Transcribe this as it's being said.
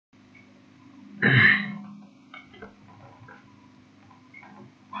Hi.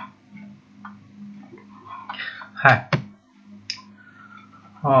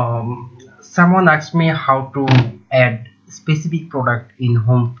 Someone asked me how to add specific product in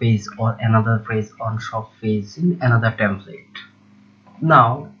home page or another page on shop page in another template.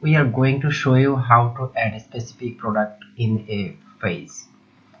 Now we are going to show you how to add a specific product in a page.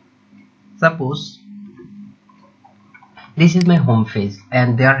 Suppose this is my home page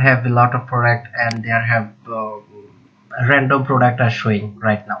and there have a lot of product and there have random product are showing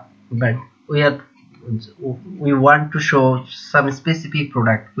right now, but we want to show some specific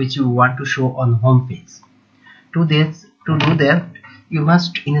product which we want to show on home page. To do that, you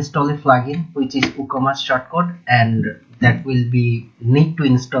must install a plugin which is WooCommerce shortcode, and that will be need to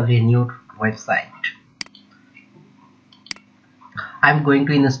install a new website. I'm going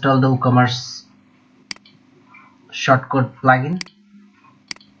to install the WooCommerce shortcode plugin.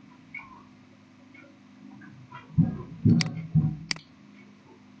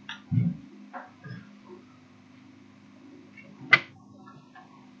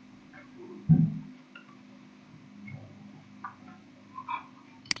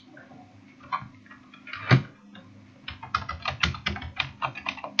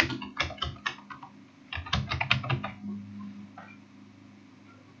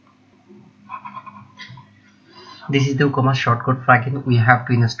 This is the WooCommerce shortcode plugin. We have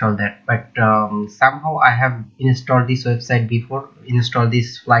to install that, but somehow I have installed this website before, installed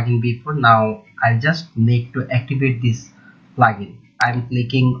this plugin before. Now I just need to activate this plugin. I'm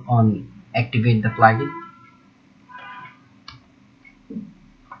clicking on activate the plugin.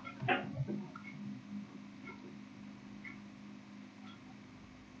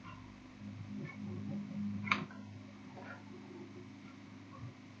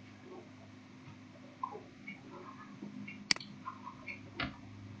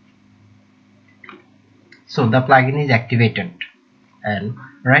 So the plugin is activated, and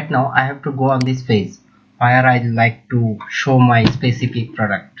right now I have to go on this page where I like to show my specific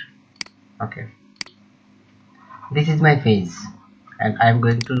product. Okay, this is my page and I'm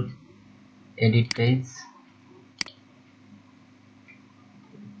going to edit page.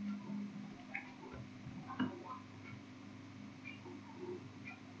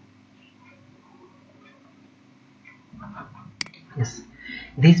 Yes,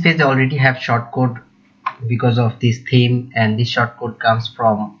 this page already have shortcode because of this theme, and this shortcode comes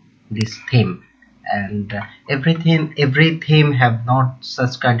from this theme, and every theme have not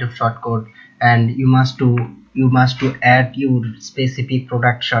such kind of shortcode, and you must to add your specific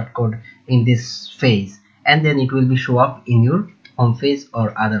product shortcode in this phase, and then it will be show up in your home page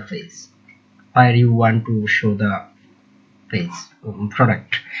or other phase where you want to show the page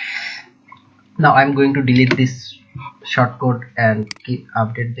product. Now I'm going to delete this shortcode and keep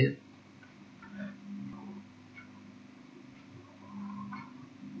update this.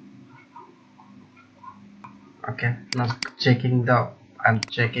 Okay, now I'm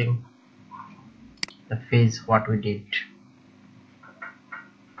checking the phase what we did.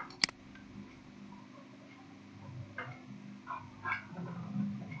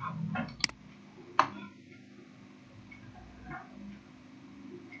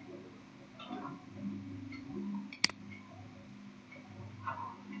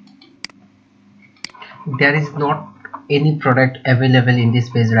 There is not any product available in this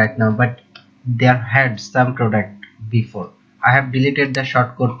page right now, but there had some product before. I have deleted the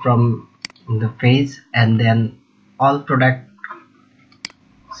shortcode from the page, and then all product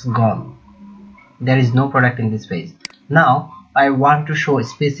is gone. There is no product in this page. Now I want to show a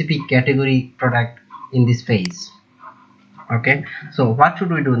specific category product in this page. Okay, so what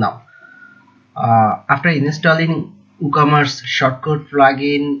should we do now? After installing WooCommerce shortcode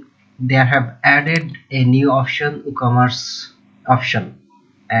plugin, they have added a new option, WooCommerce option,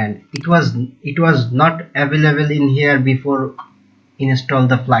 and it was not available in here before install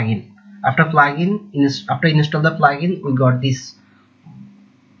the plugin. After install the plugin, we got this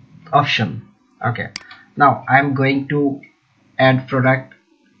option. Okay, now I'm going to add product.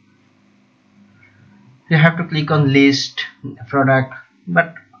 You have to click on list product,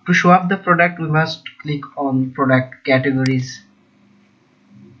 but to show up the product we must click on product categories.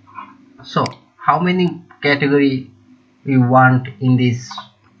 So how many category we want in this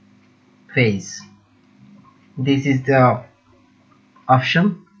phase? This is the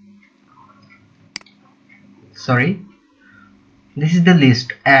option, sorry, this is the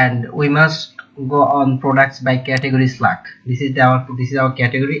list, and we must go on products by category slack. This is our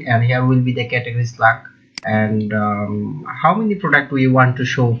category, and here will be the category slack, and how many product we want to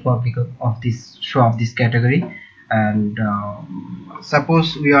show for because of this show of this category. And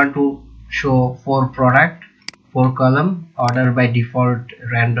suppose we want to show 4 product, 4 column, order by default,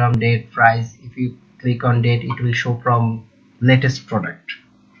 random, date, price. If you click on date, it will show from latest product.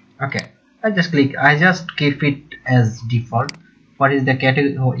 Okay, I just keep it as default. What is the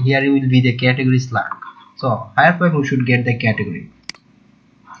category? Oh, here will be the category slug. So Firefox, we should get the category.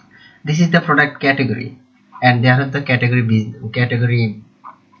 This is the product category, and there is the category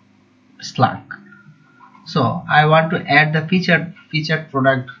slug. So I want to add the featured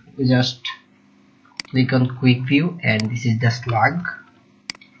product. We just click on quick view, and this is the slug.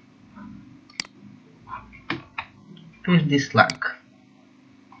 Paste this slug.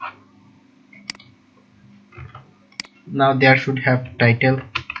 Now there should have title,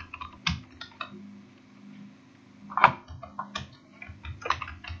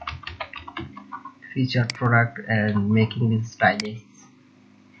 featured product, and making it stylish.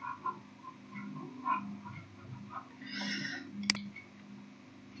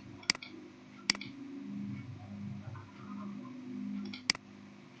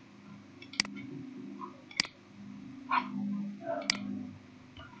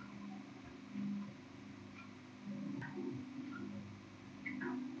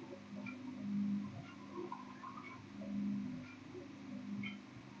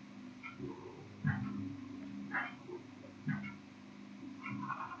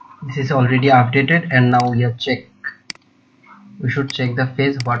 This is already updated, and now we should check the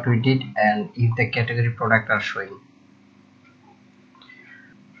page what we did and if the category product are showing.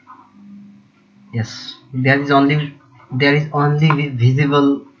 Yes, there is only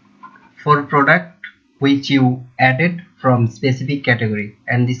visible 4 product which you added from specific category,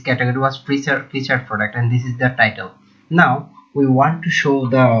 and this category was featured product, and this is the title. Now we want to show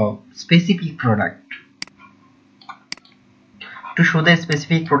the specific product. To show the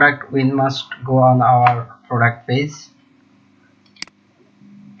specific product, we must go on our product page.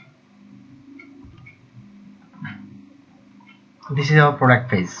 This is our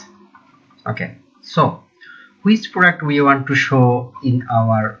product page. Okay, so which product we want to show in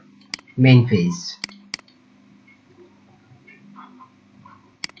our main page?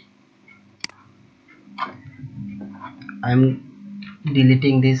 I'm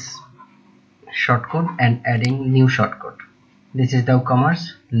deleting this shortcode and adding new shortcode. This is the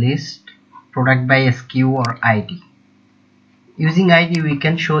WooCommerce list, product by SKU or ID. Using ID, we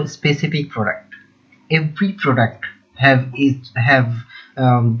can show a specific product. Every product have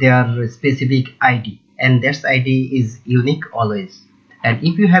their specific ID, and that ID is unique always. And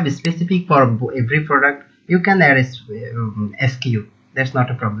if you have a specific for every product, you can add a SKU. That's not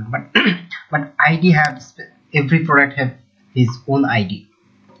a problem. But but ID every product have his own ID.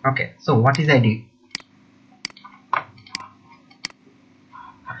 Okay, so what is ID?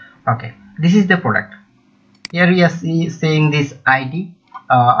 Okay, this is the product. Here we are saying this ID.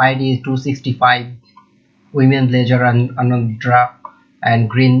 ID is 265, women blazer and Anandra, and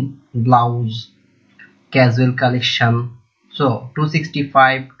green blouse, casual collection. So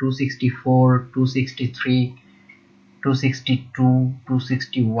 265, 264, 263, 262,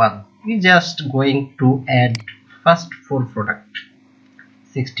 261. We just going to add first 4 product.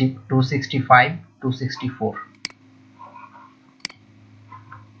 265, 264.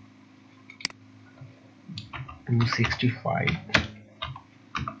 265,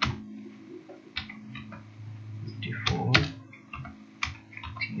 64,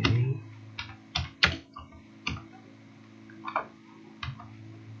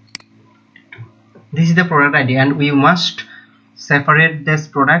 this is the product ID, and we must separate this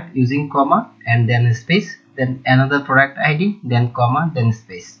product using comma and then a space, then another product ID, then comma, then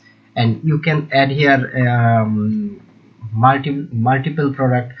space. And you can add here multiple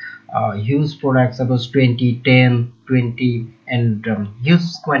product, huge product, suppose 20, 10, 20, and huge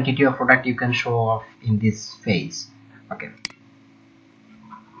quantity of product you can show off in this phase. Okay,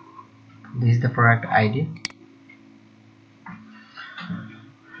 this is the product ID.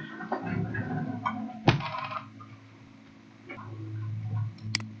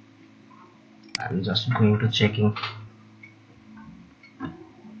 I'm just going to checking.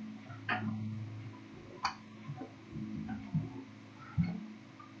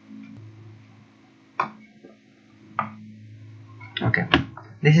 Okay,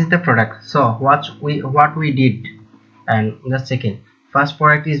 this is the product. So what we did, and just checking. First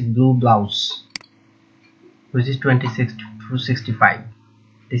product is blue blouse, which is 26 to 65.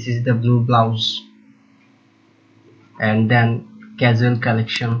 This is the blue blouse, and then casual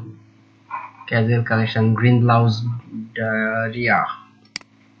collection, green blouse area,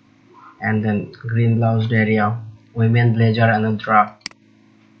 and then green blouse area, women blazer Anandra,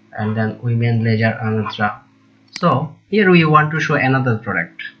 and then women blazer Anandra. So here we want to show another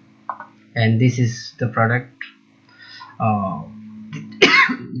product. and this is the product. uh,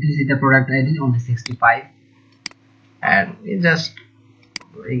 this is the product ID on the 65, and it's just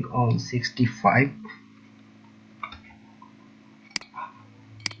going on 65.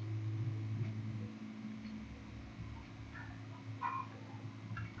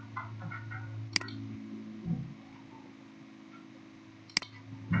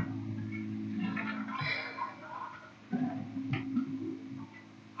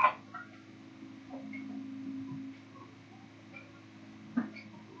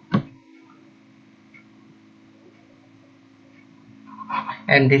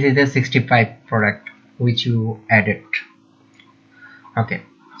 And this is the 65 product which you added. Okay,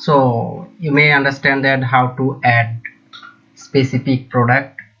 so you may understand that how to add specific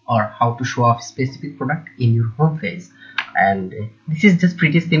product or how to show off specific product in your home page. And this is just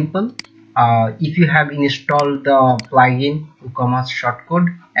pretty simple. If you have installed the plugin WooCommerce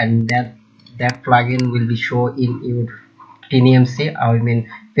shortcode, and that plugin will be shown in your TNMC, I mean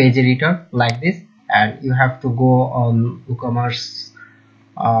page editor, like this, and you have to go on WooCommerce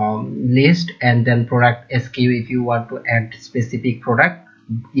list and then product SKU if you want to add specific product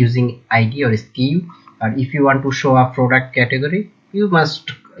using ID or SKU. And if you want to show a product category, you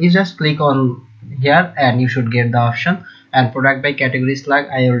just click on here and you should get the option. And product by categories, like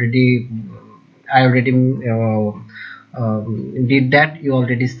I already did that. You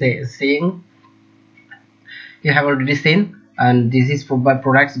already saying you have already seen. And this is for by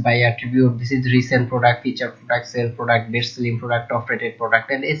products by attribute. This is recent product, feature product, sale product, best selling product, top rated product,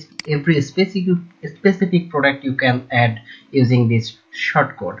 and it's every specific product you can add using this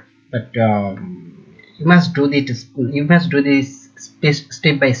shortcode. But you must do this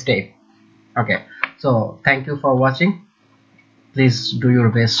step by step. Okay, so thank you for watching. Please do your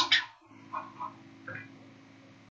best.